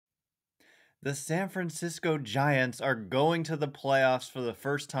The San Francisco Giants are going to the playoffs for the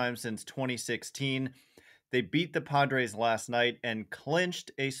first time since 2016. They beat the Padres last night and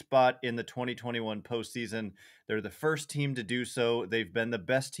clinched a spot in the 2021 postseason. They're the first team to do so. They've been the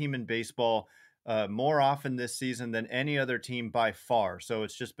best team in baseball more often this season than any other team by far. So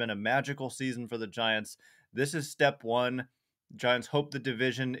it's just been a magical season for the Giants. This is step one. Giants hope the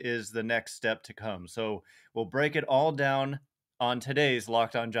division is the next step to come. So we'll break it all down on today's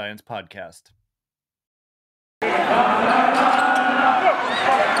Locked On Giants podcast.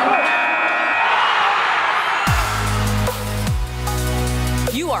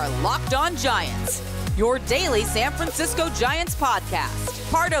 You are Locked On Giants, your daily San Francisco Giants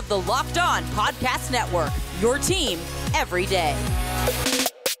podcast. Part of the Locked On Podcast Network, your team every day.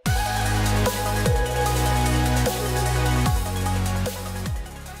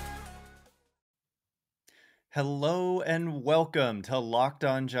 Hello and welcome to Locked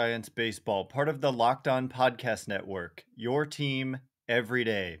On Giants Baseball, part of the Locked On Podcast Network, your team every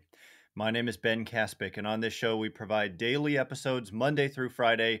day. My name is Ben Kaspick, and on this show we provide daily episodes Monday through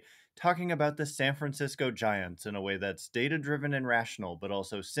Friday talking about the San Francisco Giants in a way that's data-driven and rational, but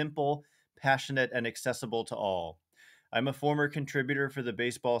also simple, passionate, and accessible to all. I'm a former contributor for the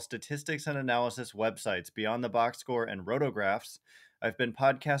baseball statistics and analysis websites Beyond the Box Score and Rotographs. I've been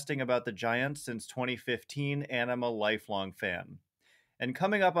podcasting about the Giants since 2015, and I'm a lifelong fan. And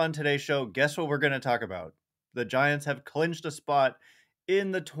coming up on today's show, guess what we're going to talk about? The Giants have clinched a spot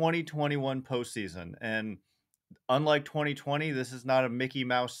in the 2021 postseason. And unlike 2020, this is not a Mickey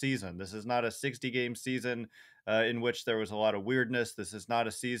Mouse season. This is not a 60-game season in which there was a lot of weirdness. This is not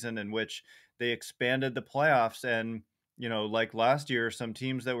a season in which they expanded the playoffs. And, like last year, some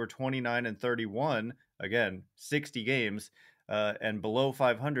teams that were 29 and 31, again, 60 games, and below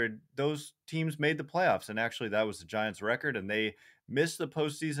 500, those teams made the playoffs. And actually, that was the Giants' record, and they missed the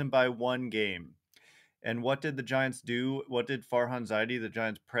postseason by one game. And what did the Giants do? What did Farhan Zaidi, the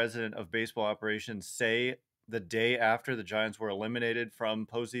Giants' president of baseball operations, say the day after the Giants were eliminated from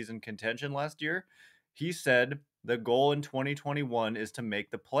postseason contention last year? He said the goal in 2021 is to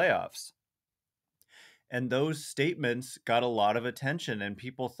make the playoffs. And those statements got a lot of attention, and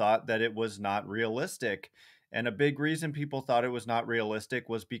people thought that it was not realistic. And a big reason people thought it was not realistic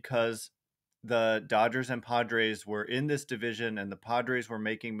was because the Dodgers and Padres were in this division, and the Padres were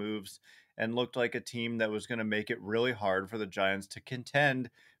making moves and looked like a team that was going to make it really hard for the Giants to contend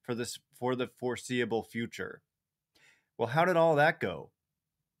for the foreseeable future. Well, how did all that go?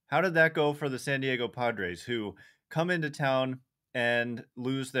 How did that go for the San Diego Padres, who come into town and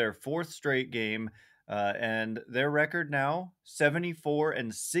lose their fourth straight game, and their record now 74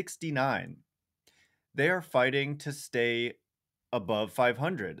 and 69. They are fighting to stay above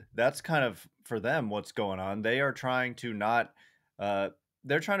 500. That's kind of, for them, what's going on. They are trying to not,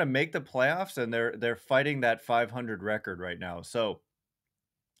 they're trying to make the playoffs, and they're fighting that 500 record right now. So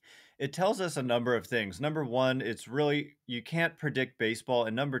it tells us a number of things. Number one, it's really, you can't predict baseball.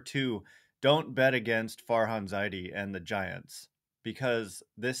 And number two, don't bet against Farhan Zaidi and the Giants, because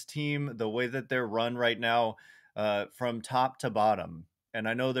this team, the way that they're run right now, from top to bottom, and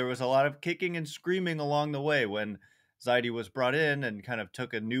I know there was a lot of kicking and screaming along the way when Zaidi was brought in and kind of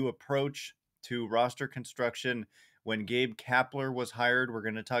took a new approach to roster construction. When Gabe Kapler was hired, we're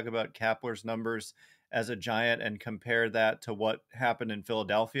going to talk about Kapler's numbers as a Giant and compare that to what happened in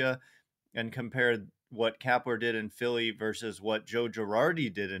Philadelphia, and compare what Kapler did in Philly versus what Joe Girardi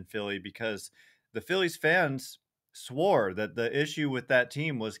did in Philly, because the Phillies fans swore that the issue with that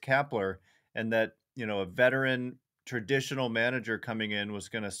team was Kapler, and that, a veteran traditional manager coming in was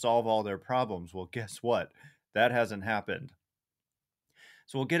going to solve all their problems. Well, guess what? That hasn't happened.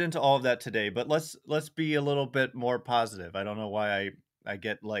 So we'll get into all of that today, but let's be a little bit more positive. I don't know why I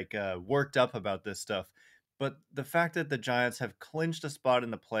get worked up about this stuff, but the fact that the Giants have clinched a spot in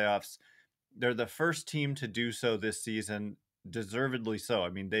the playoffs, they're the first team to do so this season, deservedly so. I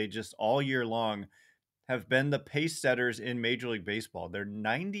mean, they just all year long have been the pace setters in Major League Baseball. They're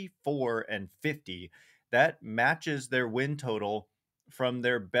 94 and 50. That matches their win total from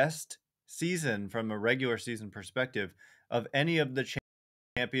their best season from a regular season perspective of any of the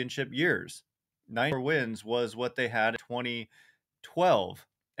championship years. 94 wins was what they had in 2012,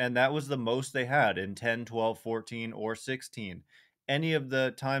 and that was the most they had in 10, 12, 14, or 16. Any of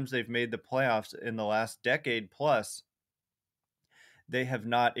the times they've made the playoffs in the last decade plus, they have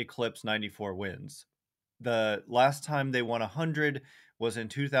not eclipsed 94 wins. The last time they won 100 was in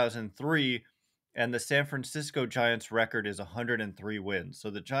 2003, and the San Francisco Giants record is 103 wins. So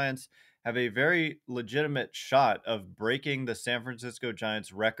the Giants have a very legitimate shot of breaking the San Francisco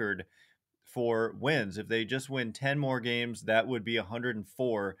Giants record for wins. If they just win 10 more games, that would be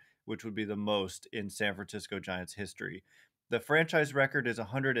 104, which would be the most in San Francisco Giants history. The franchise record is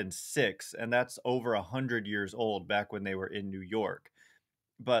 106, and that's over 100 years old, back when they were in New York.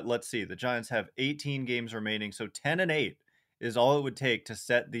 But let's see, the Giants have 18 games remaining, so 10-8 is all it would take to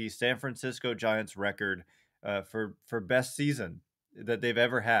set the San Francisco Giants record for best season that they've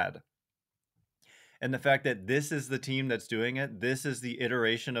ever had. And the fact that this is the team that's doing it, this is the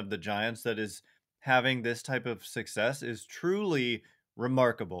iteration of the Giants that is having this type of success, is truly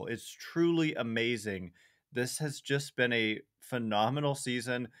remarkable. It's truly amazing. This has just been a phenomenal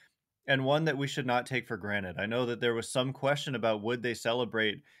season, and one that we should not take for granted. I know that there was some question about would they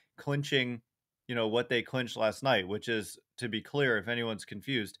celebrate clinching, what they clinched last night, which is, to be clear, if anyone's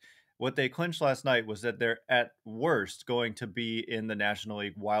confused, what they clinched last night was that they're at worst going to be in the National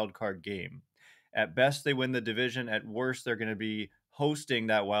League wildcard game. At best, they win the division. At worst, they're going to be hosting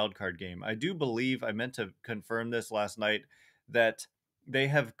that wildcard game. I do believe, I meant to confirm this last night, that they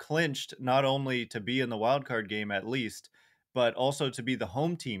have clinched not only to be in the wildcard game at least, but also to be the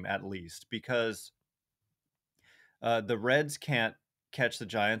home team at least, because the Reds can't catch the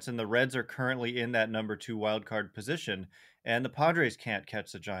Giants, and the Reds are currently in that number 2 wildcard position, and the Padres can't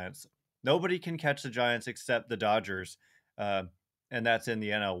catch the Giants. Nobody can catch the Giants except the Dodgers, and that's in the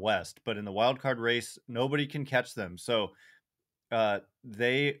NL West. But in the wildcard race, nobody can catch them. So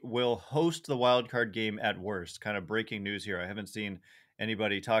they will host the wildcard game at worst. Kind of breaking news here. I haven't seen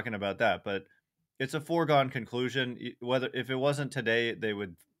anybody talking about that, but it's a foregone conclusion. If it wasn't today, they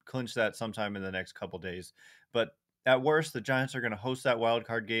would clinch that sometime in the next couple days. But at worst, the Giants are going to host that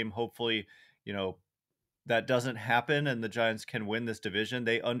wildcard game. Hopefully, that doesn't happen and the Giants can win this division.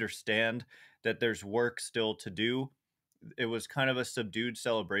 They understand that there's work still to do. It was kind of a subdued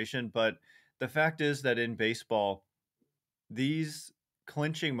celebration, but the fact is that in baseball, these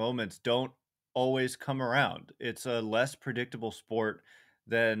clinching moments don't always come around. It's a less predictable sport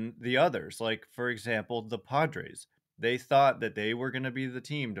than the others. Like, for example, the Padres. They thought that they were going to be the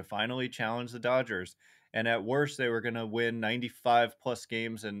team to finally challenge the Dodgers. And at worst, they were going to win 95 plus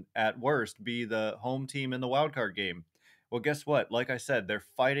games and at worst be the home team in the wildcard game. Well, guess what? Like I said, they're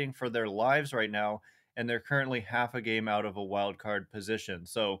fighting for their lives right now, and they're currently half a game out of a wildcard position.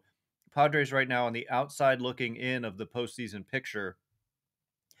 So Padres right now on the outside looking in of the postseason picture,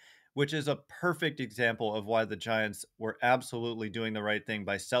 which is a perfect example of why the Giants were absolutely doing the right thing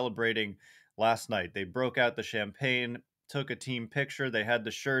by celebrating last night. They broke out the champagne, took a team picture. They had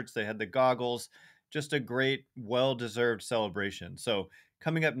the shirts, they had the goggles. Just a great, well-deserved celebration. So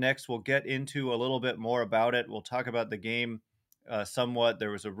coming up next, we'll get into a little bit more about it. We'll talk about the game somewhat.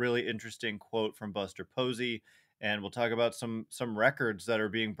 There was a really interesting quote from Buster Posey, and we'll talk about some records that are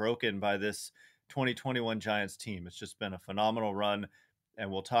being broken by this 2021 Giants team. It's just been a phenomenal run, and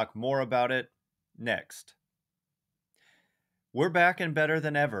we'll talk more about it next. We're back and better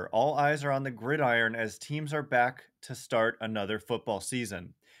than ever. All eyes are on the gridiron as teams are back to start another football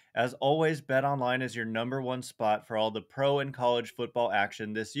season. As always, BetOnline is your number one spot for all the pro and college football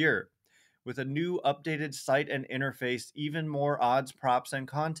action this year. With a new updated site and interface, even more odds, props, and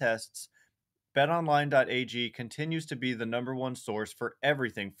contests, betonline.ag continues to be the number one source for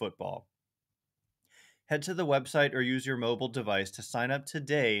everything football. Head to the website or use your mobile device to sign up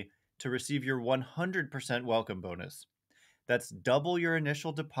today to receive your 100% welcome bonus. That's double your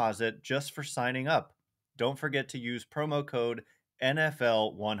initial deposit just for signing up. Don't forget to use promo code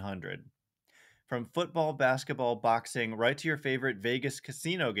NFL100. From football, basketball, boxing, right to your favorite Vegas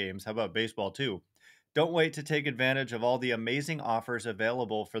casino games. How about baseball too? Don't wait to take advantage of all the amazing offers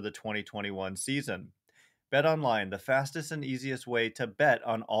available for the 2021 season. BetOnline, the fastest and easiest way to bet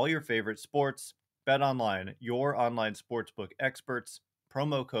on all your favorite sports. BetOnline, your online sportsbook experts.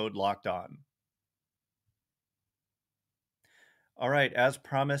 Promo code Locked On. All right, as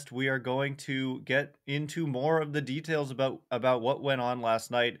promised, we are going to get into more of the details about what went on last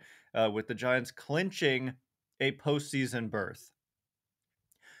night with the Giants clinching a postseason berth.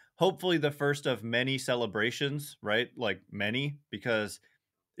 Hopefully the first of many celebrations, right? Like many, because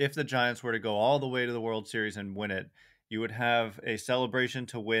if the Giants were to go all the way to the World Series and win it, you would have a celebration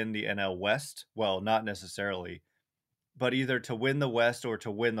to win the NL West. Well, not necessarily, but either to win the West or to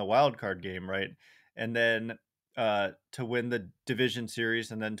win the wild card game, right? And then to win the division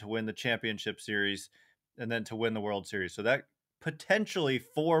series, and then to win the championship series, and then to win the World Series. So that potentially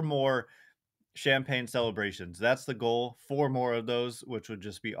 4 more champagne celebrations. That's the goal. 4 more of those, which would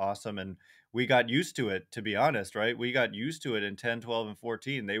just be awesome. And we got used to it, to be honest, right? We got used to it in 10, 12, and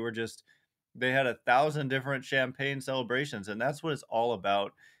 14. They had 1,000 different champagne celebrations, and that's what it's all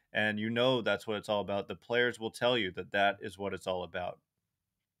about. And that's what it's all about. The players will tell you that is what it's all about.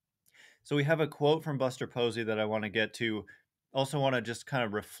 So we have a quote from Buster Posey that I want to get to. Also want to just kind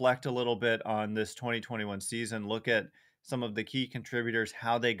of reflect a little bit on this 2021 season, look at some of the key contributors,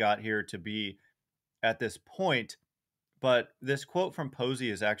 how they got here to be at this point. But this quote from Posey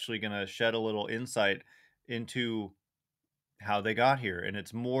is actually going to shed a little insight into how they got here. And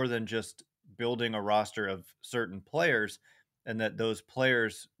it's more than just building a roster of certain players and that those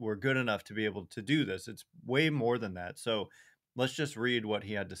players were good enough to be able to do this. It's way more than that. So let's just read what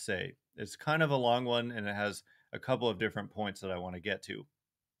he had to say. It's kind of a long one and it has a couple of different points that I want to get to.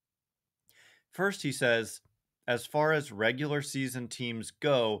 First, he says, as far as regular season teams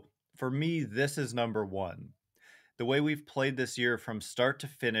go, for me, this is number one. The way we've played this year from start to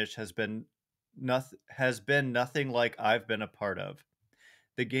finish has been nothing like I've been a part of.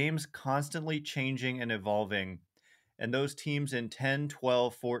 The game's constantly changing and evolving, and those teams in 10,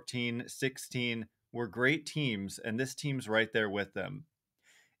 12, 14, 16 were great teams, and this team's right there with them.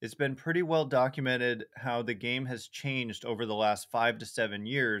 It's been pretty well documented how the game has changed over the last 5 to 7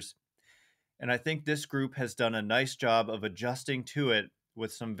 years, and I think this group has done a nice job of adjusting to it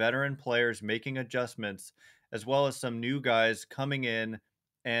with some veteran players making adjustments, as well as some new guys coming in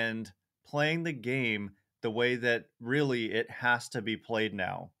and playing the game the way that really it has to be played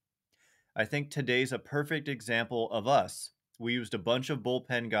now. I think today's a perfect example of us. We used a bunch of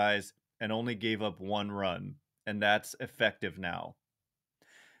bullpen guys and only gave up one run, and that's effective now.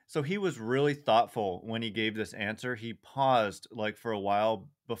 So he was really thoughtful when he gave this answer. He paused like for a while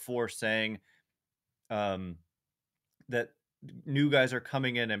before saying that new guys are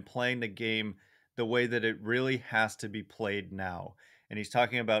coming in and playing the game the way that it really has to be played now. And he's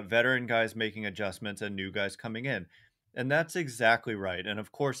talking about veteran guys making adjustments and new guys coming in. And that's exactly right. And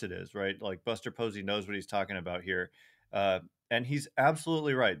of course it is, right? Like Buster Posey knows what he's talking about here. And he's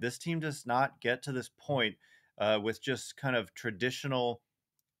absolutely right. This team does not get to this point with just kind of traditional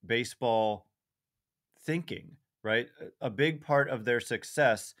baseball thinking, right? A big part of their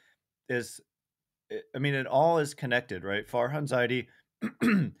success is, I mean, it all is connected, right? Farhan Zaidi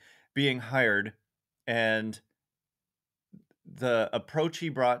being hired and the approach he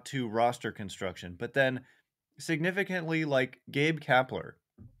brought to roster construction, but then significantly like Gabe Kapler,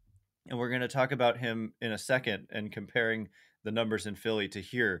 and we're going to talk about him in a second and comparing the numbers in Philly to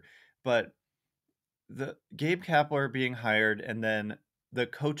here, but the Gabe Kapler being hired and then the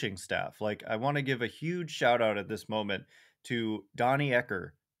coaching staff, like I want to give a huge shout out at this moment to Donnie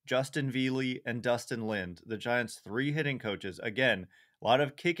Ecker, Justin Veely, and Dustin Lind, the Giants' 3 hitting coaches. Again, a lot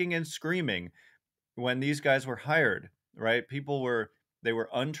of kicking and screaming when these guys were hired, right? They were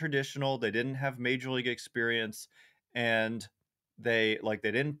untraditional, they didn't have major league experience, and they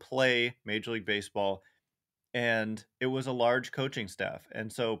didn't play Major League Baseball, and it was a large coaching staff.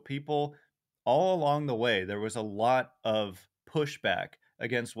 And so people all along the way, there was a lot of pushback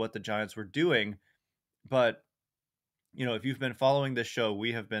against what the Giants were doing, but you know, if you've been following this show,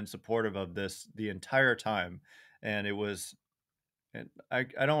 we have been supportive of this the entire time. And it was, and I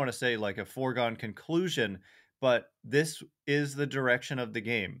don't want to say like a foregone conclusion, but this is the direction of the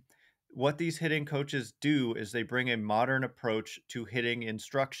game. What these hitting coaches do is they bring a modern approach to hitting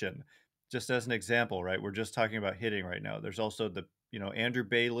instruction. Just as an example, right? We're just talking about hitting right now. There's also Andrew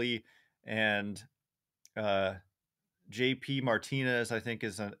Bailey and JP Martinez, I think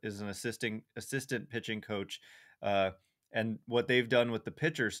is an assistant pitching coach. And what they've done with the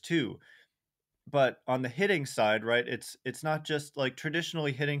pitchers too. But on the hitting side, right, it's not just like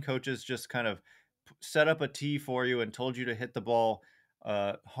traditionally hitting coaches just kind of set up a tee for you and told you to hit the ball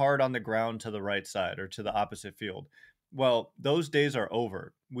hard on the ground to the right side or to the opposite field. Well, those days are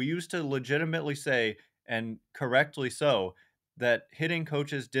over. We used to legitimately say, and correctly so, that hitting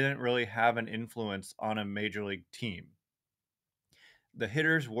coaches didn't really have an influence on a major league team. The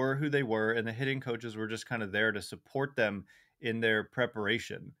hitters were who they were, and the hitting coaches were just kind of there to support them in their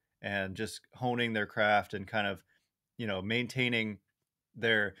preparation and just honing their craft and kind of, maintaining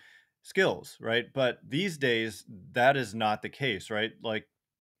their skills, right? But these days, that is not the case, right? Like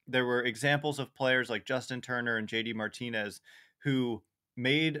there were examples of players like Justin Turner and JD Martinez who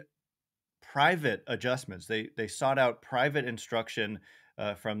made private adjustments. They sought out private instruction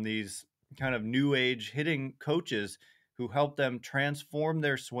from these kind of new age hitting coaches who helped them transform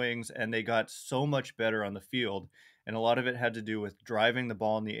their swings, and they got so much better on the field. And a lot of it had to do with driving the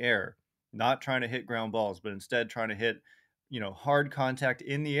ball in the air, not trying to hit ground balls, but instead trying to hit, hard contact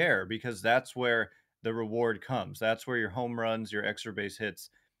in the air, because that's where the reward comes. That's where your home runs, your extra base hits,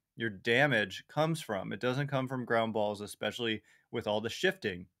 your damage comes from. It doesn't come from ground balls, especially with all the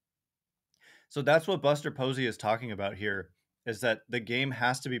shifting. So that's what Buster Posey is talking about here, is that the game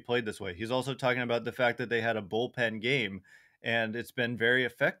has to be played this way. He's also talking about the fact that they had a bullpen game and it's been very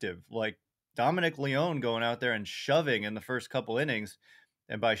effective. Like Dominic Leone going out there and shoving in the first couple innings,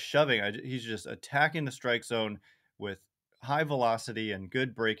 and by shoving, he's just attacking the strike zone with high velocity and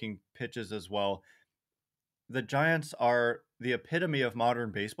good breaking pitches as well. The Giants are the epitome of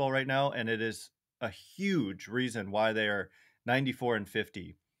modern baseball right now, and it is a huge reason why they are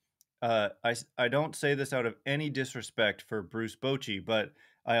 94-50. I don't say this out of any disrespect for Bruce Bochy, but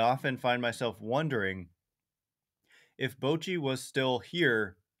I often find myself wondering if Bochy was still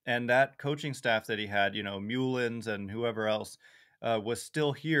here and that coaching staff that he had, Mullins and whoever else, was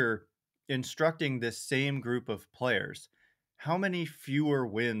still here instructing this same group of players, how many fewer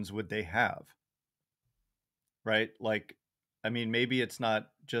wins would they have? Right? Like, I mean, maybe it's not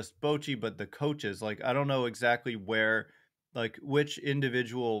just Bochy, but the coaches. Like, I don't know exactly where, like, which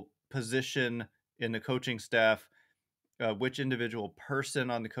individual position in the coaching staff, which individual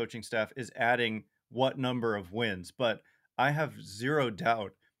person on the coaching staff is adding what number of wins. But I have zero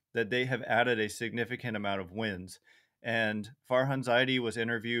doubt that they have added a significant amount of wins. And Farhan Zaidi was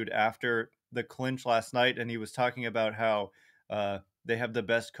interviewed after the clinch last night, and he was talking about how they have the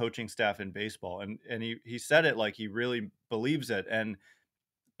best coaching staff in baseball. And he said it like he really believes it. And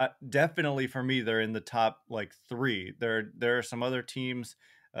definitely for me, they're in the top like three. There are some other teams.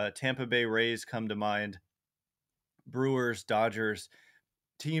 Tampa Bay Rays come to mind, Brewers, Dodgers,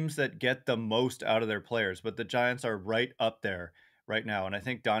 teams that get the most out of their players, but the Giants are right up there right now. And I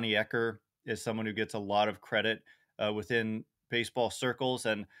think Donnie Ecker is someone who gets a lot of credit within baseball circles.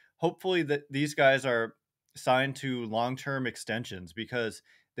 And hopefully that these guys are signed to long-term extensions because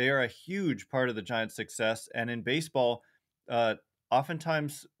they are a huge part of the Giants' success. And in baseball, uh,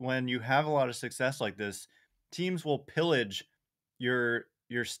 oftentimes when you have a lot of success like this, teams will pillage your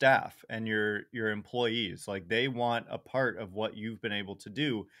staff and your employees. Like they want a part of what you've been able to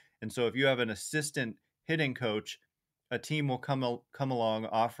do. And so if you have an assistant hitting coach, a team will come along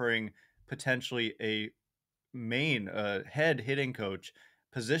offering potentially a main head hitting coach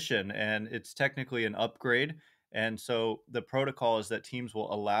position, and it's technically an upgrade. And so the protocol is that teams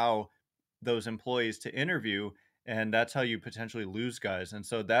will allow those employees to interview, and that's how you potentially lose guys. And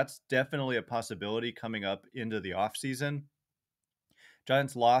so that's definitely a possibility coming up into the offseason.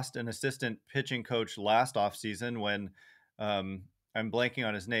 Giants lost an assistant pitching coach last offseason when I'm blanking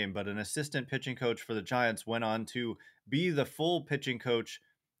on his name, but an assistant pitching coach for the Giants went on to be the full pitching coach,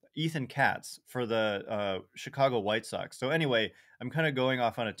 Ethan Katz, for the Chicago White Sox. So anyway, I'm kind of going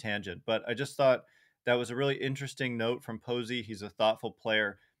off on a tangent, but I just thought that was a really interesting note from Posey. He's a thoughtful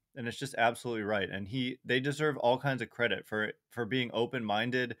player, and it's just absolutely right. And they deserve all kinds of credit for being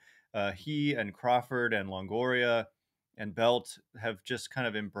open-minded. He and Crawford and Longoria and Belt have just kind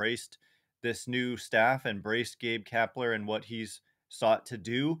of embraced this new staff, embraced Gabe Kapler and what he's sought to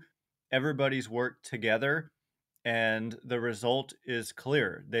do. Everybody's worked together, and the result is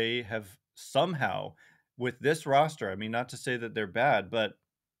clear. They have somehow, with this roster, I mean, not to say that they're bad, but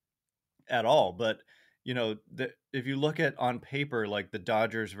at all, but if you look at on paper, like the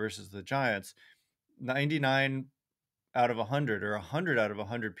Dodgers versus the Giants, 99 out of 100 or 100 out of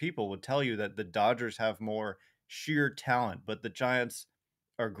 100 people would tell you that the Dodgers have more sheer talent, but the Giants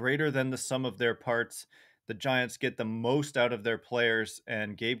are greater than the sum of their parts. The Giants get the most out of their players,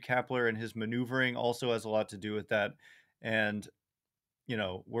 and Gabe Kapler and his maneuvering also has a lot to do with that. And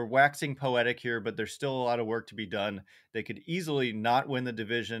we're waxing poetic here, but there's still a lot of work to be done. They could easily not win the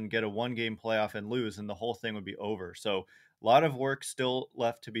division, get a one-game playoff and lose, and the whole thing would be over. So a lot of work still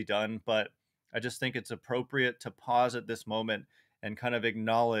left to be done, but I just think it's appropriate to pause at this moment and kind of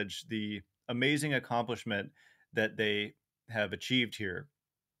acknowledge the amazing accomplishment that they have achieved here.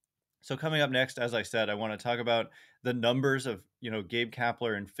 So coming up next, as I said, I want to talk about the numbers of, Gabe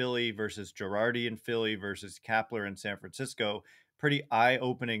Kapler in Philly versus Girardi in Philly versus Kapler in San Francisco. Pretty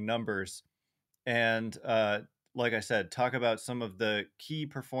eye-opening numbers. And like I said, talk about some of the key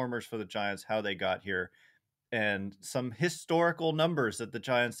performers for the Giants, how they got here, and some historical numbers that the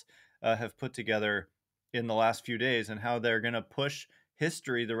Giants have put together in the last few days and how they're going to push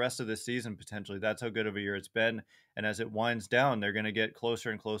history the rest of this season potentially. That's how good of a year it's been. And as it winds down, they're going to get closer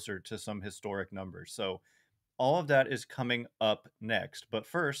and closer to some historic numbers. So all of that is coming up next. But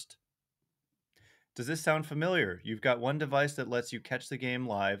first, does this sound familiar? You've got one device that lets you catch the game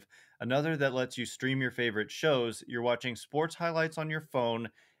live, another that lets you stream your favorite shows, you're watching sports highlights on your phone,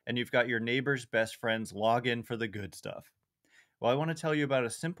 and you've got your neighbor's best friends log in for the good stuff. Well, I want to tell you about a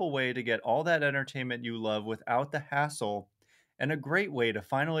simple way to get all that entertainment you love without the hassle, and a great way to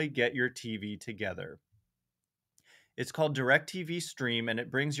finally get your TV together. It's called DirecTV Stream, and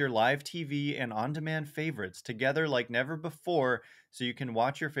it brings your live TV and on-demand favorites together like never before, so you can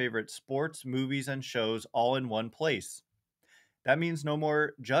watch your favorite sports, movies, and shows all in one place. That means no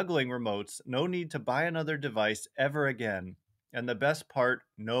more juggling remotes, no need to buy another device ever again. And the best part,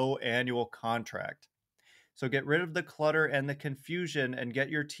 no annual contract. So get rid of the clutter and the confusion and get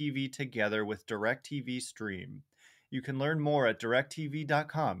your TV together with DirecTV Stream. You can learn more at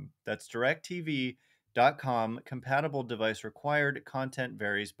directv.com. That's directv.com. Compatible device required. Content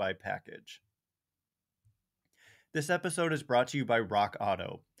varies by package. This episode is brought to you by Rock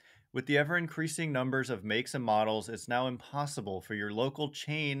Auto. With the ever increasing numbers of makes and models, it's now impossible for your local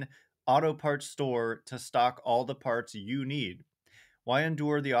chain auto parts store to stock all the parts you need. Why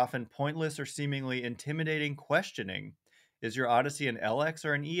endure the often pointless or seemingly intimidating questioning? Is your Odyssey an LX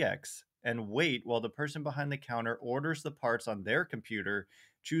or an EX? And wait while the person behind the counter orders the parts on their computer,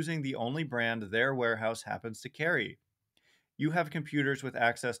 choosing the only brand their warehouse happens to carry. You have computers with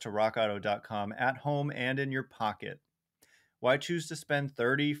access to rockauto.com at home and in your pocket. Why choose to spend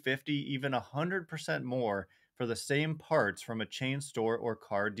 30, 50, even 100% more for the same parts from a chain store or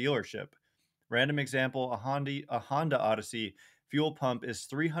car dealership? Random example, a Honda Odyssey fuel pump is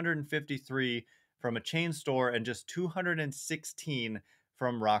 $353 from a chain store and just $216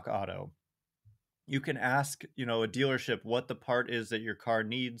 from Rock Auto. You can ask, a dealership what the part is that your car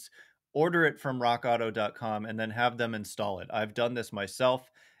needs, order it from rockauto.com, and then have them install it. I've done this myself,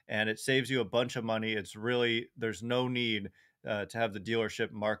 and it saves you a bunch of money. There's no need to have the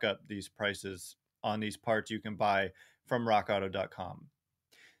dealership mark up these prices on these parts you can buy from rockauto.com.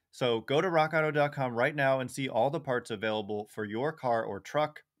 So go to rockauto.com right now and see all the parts available for your car or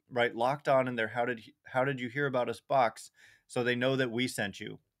truck. Right, locked on in their how did you hear about us box, so they know that we sent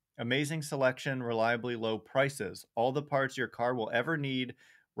you. Amazing selection, reliably low prices, all the parts your car will ever need.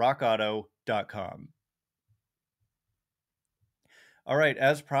 rockauto.com. All right,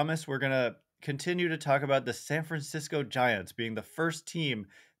 as promised, we're going to continue to talk about the San Francisco Giants being the first team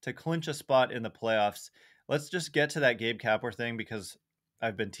to clinch a spot in the playoffs. Let's just get to that Gabe Kapler thing because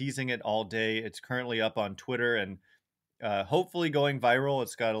I've been teasing it all day. It's currently up on Twitter and hopefully going viral.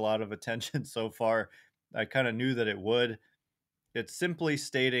 It's got a lot of attention so far. I kind of knew that it would. It's simply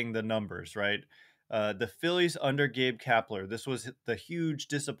stating the numbers, right? The Phillies under Gabe Kapler, this was the huge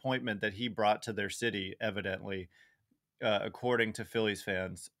disappointment that he brought to their city, evidently, according to Phillies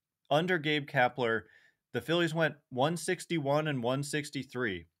fans. Under Gabe Kapler, the Phillies went 161 and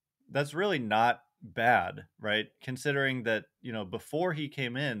 163. That's really not bad, right? Considering that, before he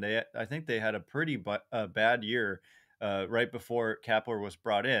came in, I think they had a pretty bad year right before Kapler was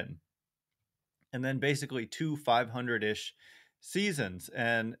brought in. And then basically two 500-ish seasons,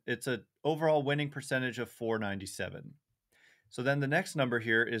 and it's an overall winning percentage of .497. So then the next number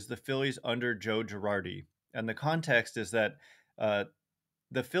here is the Phillies under Joe Girardi. And the context is that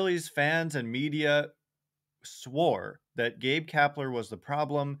the Phillies fans and media swore that Gabe Kapler was the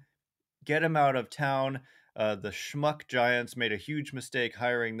problem. Get him out of town. The schmuck Giants made a huge mistake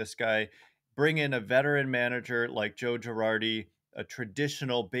hiring this guy. Bring in a veteran manager like Joe Girardi, a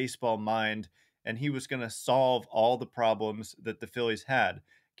traditional baseball mind, and he was going to solve all the problems that the Phillies had.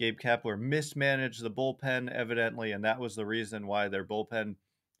 Gabe Kapler mismanaged the bullpen, evidently, and that was the reason why their bullpen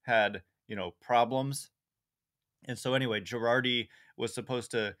had, problems. And so anyway, Girardi was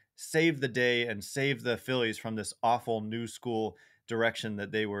supposed to save the day and save the Phillies from this awful new school direction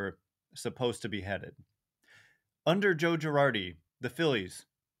that they were supposed to be headed. Under Joe Girardi, the Phillies,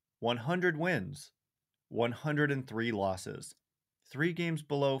 100 wins, 103 losses. 3 games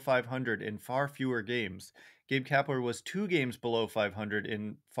below 500 in far fewer games. Gabe Kapler was 2 games below 500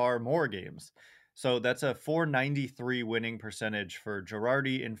 in far more games. So that's a .493 winning percentage for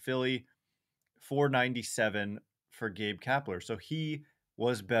Girardi in Philly, .497 for Gabe Kapler. So he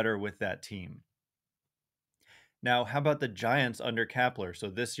was better with that team. Now, how about the Giants under Kapler? So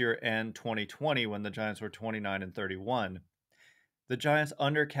this year and 2020, when the Giants were 29 and 31. The Giants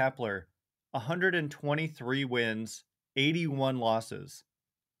under Kapler, 123 wins, 81 losses,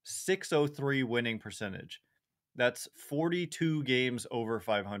 .603 winning percentage. That's 42 games over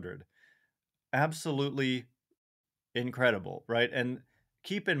 500. Absolutely incredible, right? And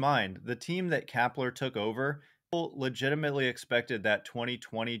keep in mind, the team that Kapler took over, people legitimately expected that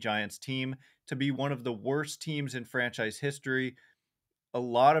 2020 Giants team to be one of the worst teams in franchise history. A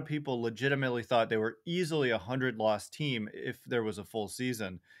lot of people legitimately thought they were easily a 100-loss team if there was a full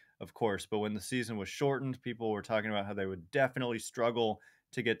season, of course. But when the season was shortened, people were talking about how they would definitely struggle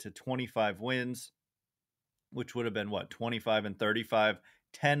to get to 25 wins, which would have been, 25 and 35,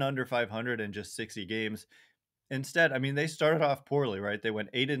 10 under 500 in just 60 games. Instead, they started off poorly, right? They went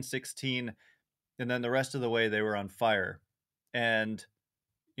 8 and 16, and then the rest of the way they were on fire. And,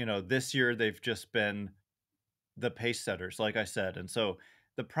 this year they've just been the pace setters, like I said. And so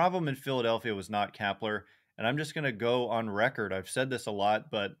the problem in Philadelphia was not Kapler. And I'm just going to go on record. I've said this a lot,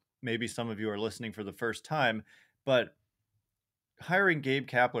 but maybe some of you are listening for the first time. But hiring Gabe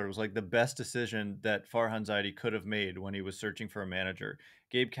Kapler was like the best decision that Farhan Zaidi could have made when he was searching for a manager.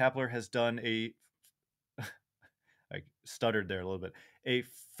 Gabe Kapler has done I stuttered there a little bit, a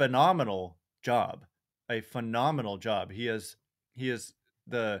phenomenal job, a phenomenal job. He is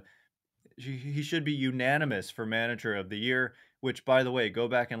the he should be unanimous for manager of the year, which, by the way, go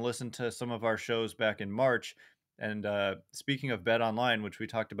back and listen to some of our shows back in March. And speaking of Bet Online, which we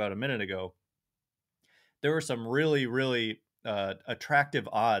talked about a minute ago, there were some really, really attractive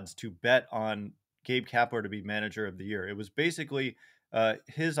odds to bet on Gabe Kapler to be manager of the year. It was basically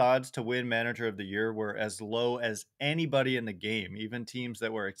his odds to win manager of the year were as low as anybody in the game, even teams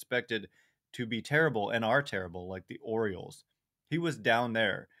that were expected to be terrible and are terrible, like the Orioles. He was down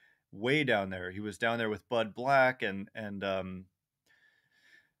there, way down there. He was down there with Bud Black and the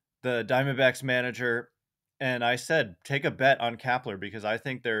Diamondbacks manager. And I said, take a bet on Kapler because I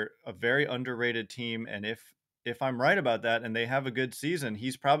think they're a very underrated team. And if I'm right about that and they have a good season,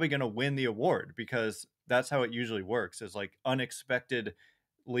 he's probably going to win the award because that's how it usually works. Is like unexpectedly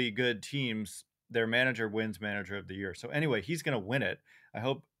good teams, their manager wins manager of the year. So anyway, he's going to win it. I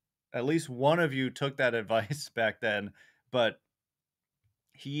hope at least one of you took that advice back then. But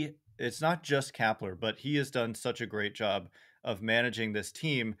it's not just Kapler, but he has done such a great job of managing this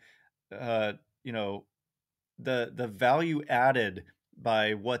team. You know, the value added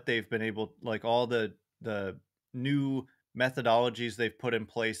by what they've been able, like all the new methodologies they've put in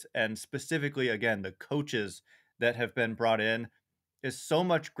place, and specifically again the coaches that have been brought in, is so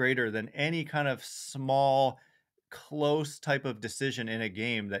much greater than any kind of small close type of decision in a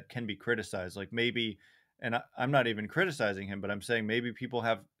game that can be criticized. Like maybe, and I'm not even criticizing him, but I'm saying maybe people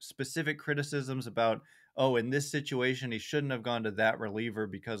have specific criticisms about, oh, in this situation he shouldn't have gone to that reliever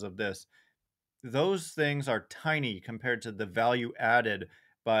because of this. Those things are tiny compared to the value added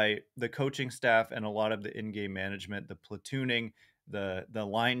by the coaching staff and a lot of the in-game management, the platooning, the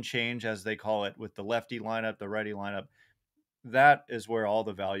line change, as they call it, with the lefty lineup, the righty lineup. That is where all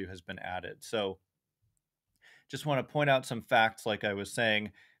the value has been added. So just want to point out some facts, like I was saying,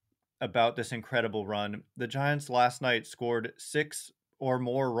 about this incredible run. The Giants last night scored 6 or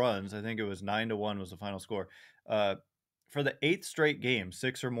more runs. I think it was 9-1 was the final score. For the 8th straight game,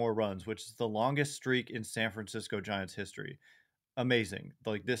 6 or more runs, which is the longest streak in San Francisco Giants history. Amazing.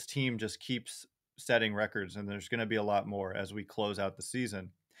 Like this team just keeps setting records, and there's going to be a lot more as we close out the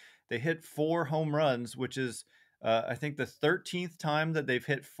season. They hit 4 home runs, which is, I think, the 13th time that they've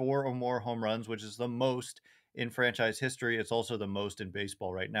hit 4 or more home runs, which is the most in franchise history. It's also the most in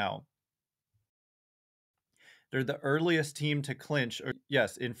baseball right now. They're the earliest team to clinch.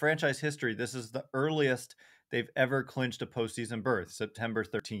 Yes, in franchise history, this is the earliest they've ever clinched a postseason berth, September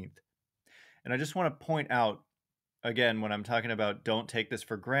 13th. And I just want to point out, again, when I'm talking about don't take this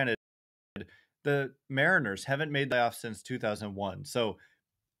for granted, the Mariners haven't made the playoffs since 2001. So,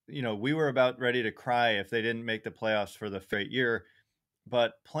 we were about ready to cry if they didn't make the playoffs for the straight year.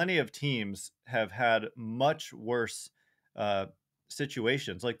 But plenty of teams have had much worse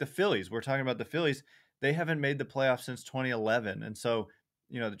situations. Like the Phillies, we're talking about the Phillies. They haven't made the playoffs since 2011. And so,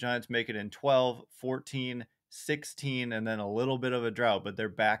 the Giants make it in 12, 14, 16, and then a little bit of a drought, but they're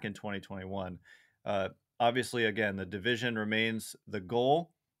back in 2021. Obviously, again, the division remains the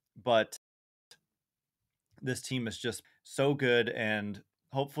goal, but this team is just so good, and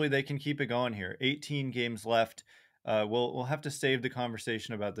hopefully they can keep it going here. 18 games left. We'll have to save the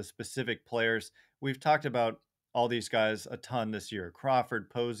conversation about the specific players. We've talked about all these guys a ton this year. Crawford,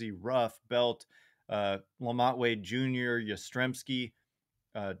 Posey, Ruff, Belt, Lamont Wade Jr., Yastrzemski,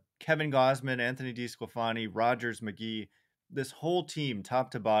 Kevin Gausman, Anthony DeSclafani, Rogers, McGee. This whole team, top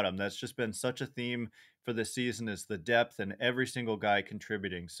to bottom, that's just been such a theme for this season, is the depth and every single guy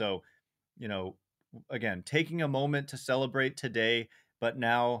contributing. So, again, taking a moment to celebrate today, but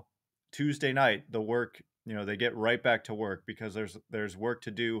now Tuesday night, the work, they get right back to work because there's work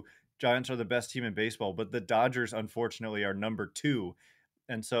to do. Giants are the best team in baseball, but the Dodgers, unfortunately, are number 2.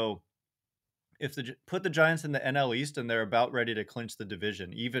 And so if put the Giants in the NL East and they're about ready to clinch the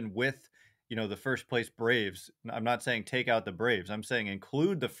division, even with, the first place Braves. I'm not saying take out the Braves. I'm saying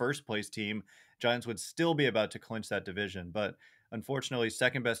include the first place team. Giants would still be about to clinch that division. But unfortunately,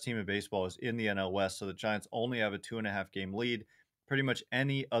 second best team in baseball is in the NL West. So the Giants only have a 2.5 game lead. Pretty much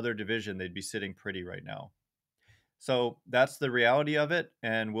any other division, they'd be sitting pretty right now. So that's the reality of it.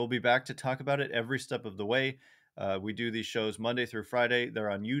 And we'll be back to talk about it every step of the way. We do these shows Monday through Friday. They're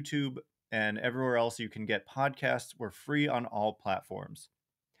on YouTube and everywhere else you can get podcasts. We're free on all platforms.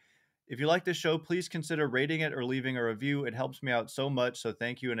 If you like this show, please consider rating it or leaving a review. It helps me out so much, so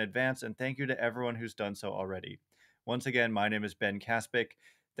thank you in advance, and thank you to everyone who's done so already. Once again, my name is Ben Kaspick.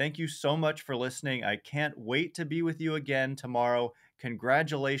 Thank you so much for listening. I can't wait to be with you again tomorrow.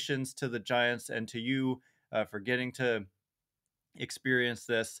 Congratulations to the Giants and to you for getting to experience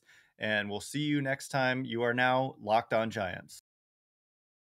this, and we'll see you next time. You are now Locked On Giants.